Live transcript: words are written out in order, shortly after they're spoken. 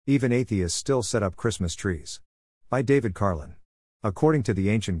Even atheists still set up Christmas trees. By David Carlin. According to the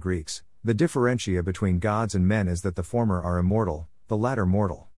ancient Greeks, the differentia between gods and men is that the former are immortal, the latter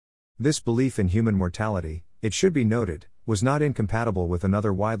mortal. This belief in human mortality, it should be noted, was not incompatible with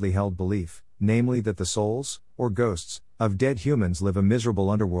another widely held belief, namely that the souls, or ghosts, of dead humans live a miserable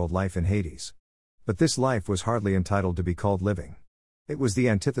underworld life in Hades. But this life was hardly entitled to be called living. It was the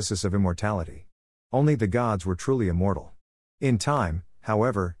antithesis of immortality. Only the gods were truly immortal. In time,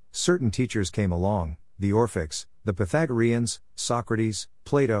 however, certain teachers came along, the Orphics, the Pythagoreans, Socrates,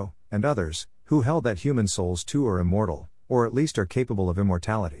 Plato, and others, who held that human souls too are immortal, or at least are capable of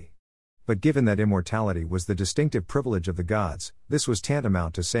immortality. But given that immortality was the distinctive privilege of the gods, this was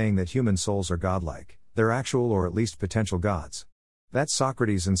tantamount to saying that human souls are godlike, they're actual or at least potential gods. That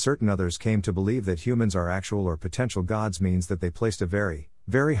Socrates and certain others came to believe that humans are actual or potential gods means that they placed a very,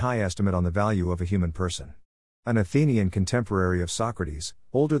 very high estimate on the value of a human person. An Athenian contemporary of Socrates,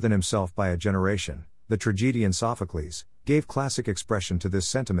 older than himself by a generation, the tragedian Sophocles, gave classic expression to this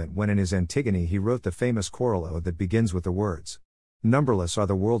sentiment when in his Antigone he wrote the famous choral ode that begins with the words, "Numberless are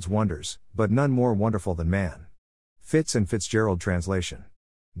the world's wonders, but none more wonderful than man." Fitz and Fitzgerald translation.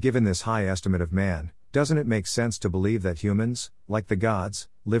 Given this high estimate of man, doesn't it make sense to believe that humans, like the gods,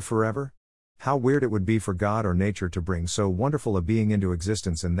 live forever? How weird it would be for God or nature to bring so wonderful a being into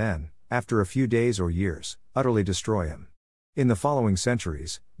existence and then, after a few days or years, utterly destroy him. In the following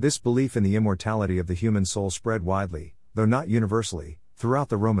centuries, this belief in the immortality of the human soul spread widely, though not universally, throughout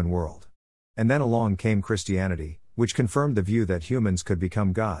the Roman world. And then along came Christianity, which confirmed the view that humans could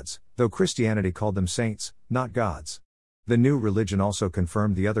become gods, though Christianity called them saints, not gods. The new religion also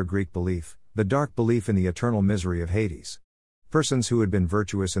confirmed the other Greek belief, the dark belief in the eternal misery of Hades. Persons who had been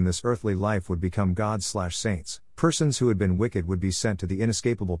virtuous in this earthly life would become gods/saints, persons who had been wicked would be sent to the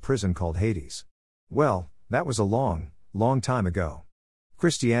inescapable prison called Hades. Well, that was a long, long time ago.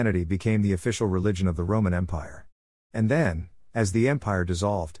 Christianity became the official religion of the Roman Empire. And then, as the empire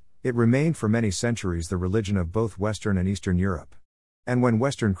dissolved, it remained for many centuries the religion of both Western and Eastern Europe. And when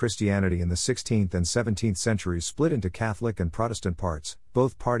Western Christianity in the 16th and 17th centuries split into Catholic and Protestant parts,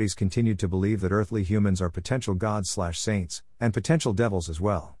 both parties continued to believe that earthly humans are potential gods/saints, and potential devils as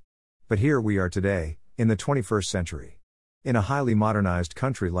well. But here we are today, in the 21st century. In a highly modernized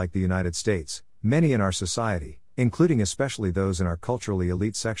country like the United States, many in our society, including especially those in our culturally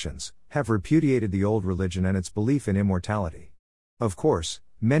elite sections, have repudiated the old religion and its belief in immortality. Of course,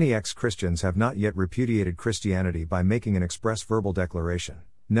 many ex-Christians have not yet repudiated Christianity by making an express verbal declaration.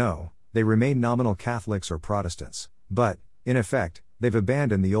 No, they remain nominal Catholics or Protestants, but, in effect, they've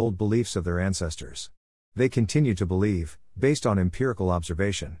abandoned the old beliefs of their ancestors. They continue to believe, based on empirical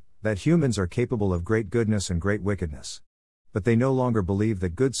observation, that humans are capable of great goodness and great wickedness. But they no longer believe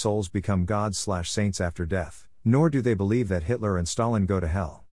that good souls become gods/saints after death, nor do they believe that Hitler and Stalin go to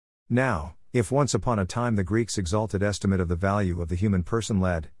hell. Now, if once upon a time the Greeks' exalted estimate of the value of the human person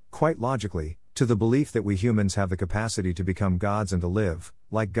led, quite logically, to the belief that we humans have the capacity to become gods and to live,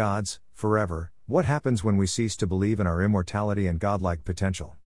 like gods, forever, what happens when we cease to believe in our immortality and godlike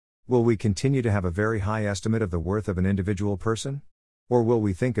potential? Will we continue to have a very high estimate of the worth of an individual person? Or will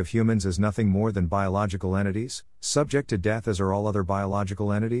we think of humans as nothing more than biological entities, subject to death as are all other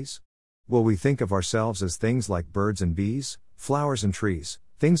biological entities? Will we think of ourselves as things like birds and bees, flowers and trees,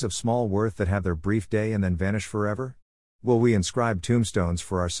 things of small worth that have their brief day and then vanish forever? Will we inscribe tombstones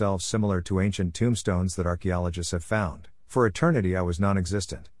for ourselves similar to ancient tombstones that archaeologists have found? For eternity I was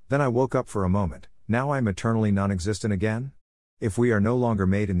non-existent, then I woke up for a moment, now I'm eternally non-existent again? If we are no longer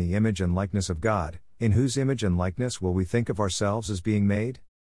made in the image and likeness of God, in whose image and likeness will we think of ourselves as being made?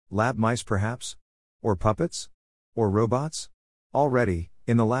 Lab mice perhaps? Or puppets? Or robots? Already,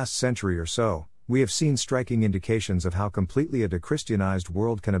 in the last century or so, we have seen striking indications of how completely a de-Christianized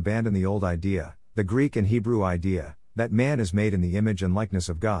world can abandon the old idea, the Greek and Hebrew idea, that man is made in the image and likeness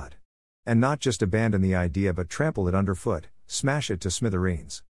of God. And not just abandon the idea but trample it underfoot, smash it to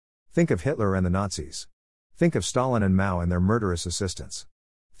smithereens. Think of Hitler and the Nazis. Think of Stalin and Mao and their murderous assistants.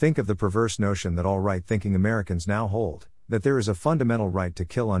 Think of the perverse notion that all right-thinking Americans now hold, that there is a fundamental right to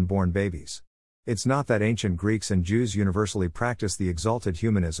kill unborn babies. It's not that ancient Greeks and Jews universally practiced the exalted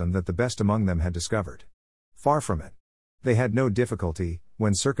humanism that the best among them had discovered. Far from it. They had no difficulty,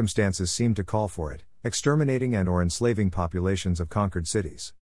 when circumstances seemed to call for it, exterminating and or enslaving populations of conquered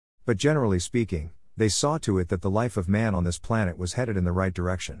cities. But generally speaking, they saw to it that the life of man on this planet was headed in the right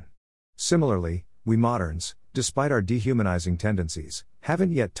direction. Similarly, we moderns, despite our dehumanizing tendencies,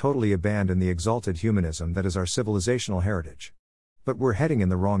 haven't yet totally abandoned the exalted humanism that is our civilizational heritage. But we're heading in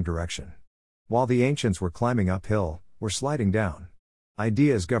the wrong direction. While the ancients were climbing uphill, we're sliding down.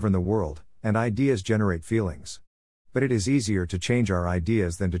 Ideas govern the world, and ideas generate feelings. But it is easier to change our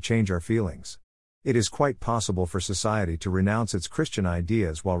ideas than to change our feelings. It is quite possible for society to renounce its Christian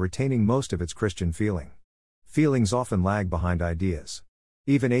ideas while retaining most of its Christian feeling. Feelings often lag behind ideas.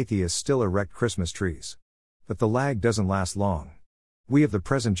 Even atheists still erect Christmas trees. But the lag doesn't last long. We of the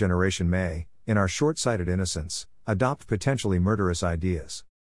present generation may, in our short-sighted innocence, adopt potentially murderous ideas.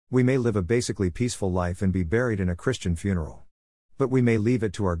 We may live a basically peaceful life and be buried in a Christian funeral. But we may leave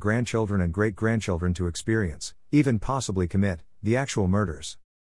it to our grandchildren and great-grandchildren to experience, even possibly commit, the actual murders.